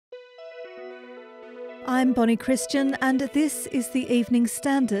I'm Bonnie Christian and this is the Evening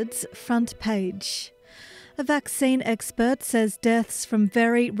Standard's front page. A vaccine expert says deaths from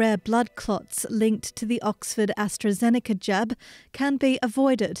very rare blood clots linked to the Oxford AstraZeneca jab can be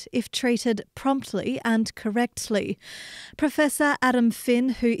avoided if treated promptly and correctly. Professor Adam Finn,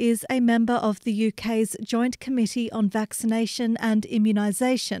 who is a member of the UK's Joint Committee on Vaccination and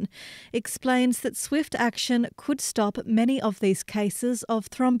Immunisation, explains that swift action could stop many of these cases of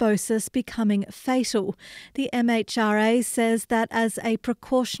thrombosis becoming fatal. The MHRA says that as a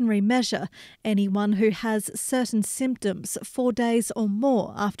precautionary measure, anyone who has certain symptoms 4 days or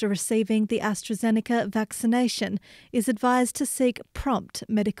more after receiving the AstraZeneca vaccination is advised to seek prompt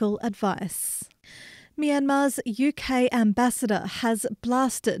medical advice. Myanmar's UK ambassador has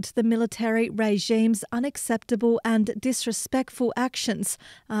blasted the military regime's unacceptable and disrespectful actions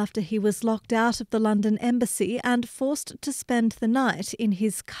after he was locked out of the London embassy and forced to spend the night in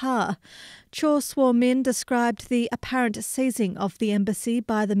his car. Kyaw Zwar Minn described the apparent seizing of the embassy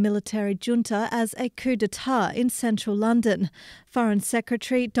by the military junta as a coup d'etat in central London. Foreign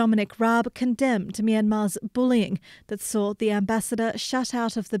Secretary Dominic Raab condemned Myanmar's bullying that saw the ambassador shut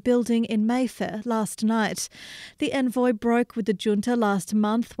out of the building in Mayfair last night. The envoy broke with the junta last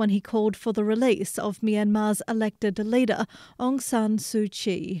month when he called for the release of Myanmar's elected leader, Aung San Suu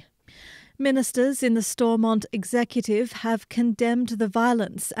Kyi. Ministers in the Stormont executive have condemned the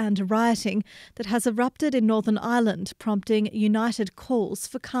violence and rioting that has erupted in Northern Ireland, prompting united calls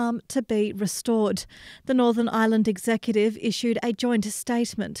for calm to be restored. The Northern Ireland executive issued a joint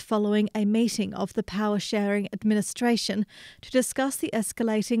statement following a meeting of the Power Sharing Administration to discuss the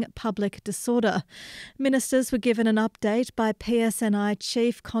escalating public disorder. Ministers were given an update by PSNI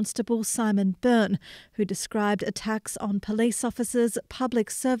Chief Constable Simon Byrne, who described attacks on police officers, public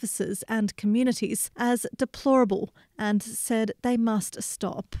services and communities as deplorable and said they must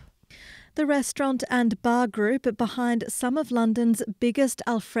stop. The restaurant and bar group behind some of London's biggest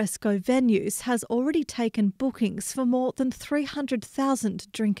alfresco venues has already taken bookings for more than 300,000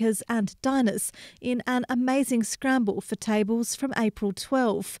 drinkers and diners in an amazing scramble for tables from April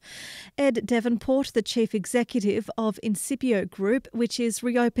 12. Ed Devonport, the chief executive of Incipio Group, which is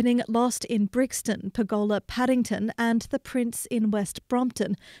reopening Lost in Brixton, Pergola Paddington and The Prince in West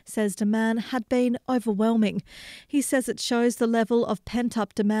Brompton, says demand had been overwhelming. He says it shows the level of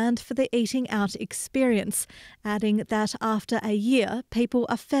pent-up demand for the eating out experience, adding that after a year, people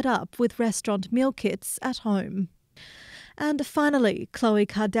are fed up with restaurant meal kits at home. And finally, Khloe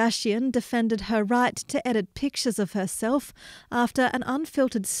Kardashian defended her right to edit pictures of herself after an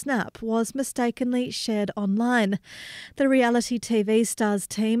unfiltered snap was mistakenly shared online. The reality TV star's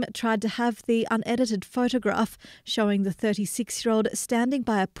team tried to have the unedited photograph showing the 36-year-old standing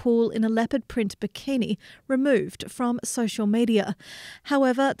by a pool in a leopard print bikini removed from social media.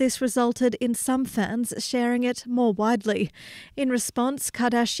 However, this resulted in some fans sharing it more widely. In response,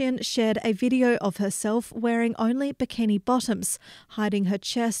 Kardashian shared a video of herself wearing only bikini bottoms, hiding her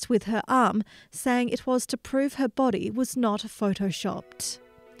chest with her arm, saying it was to prove her body was not photoshopped.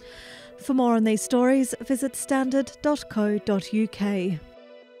 For more on these stories, visit standard.co.uk.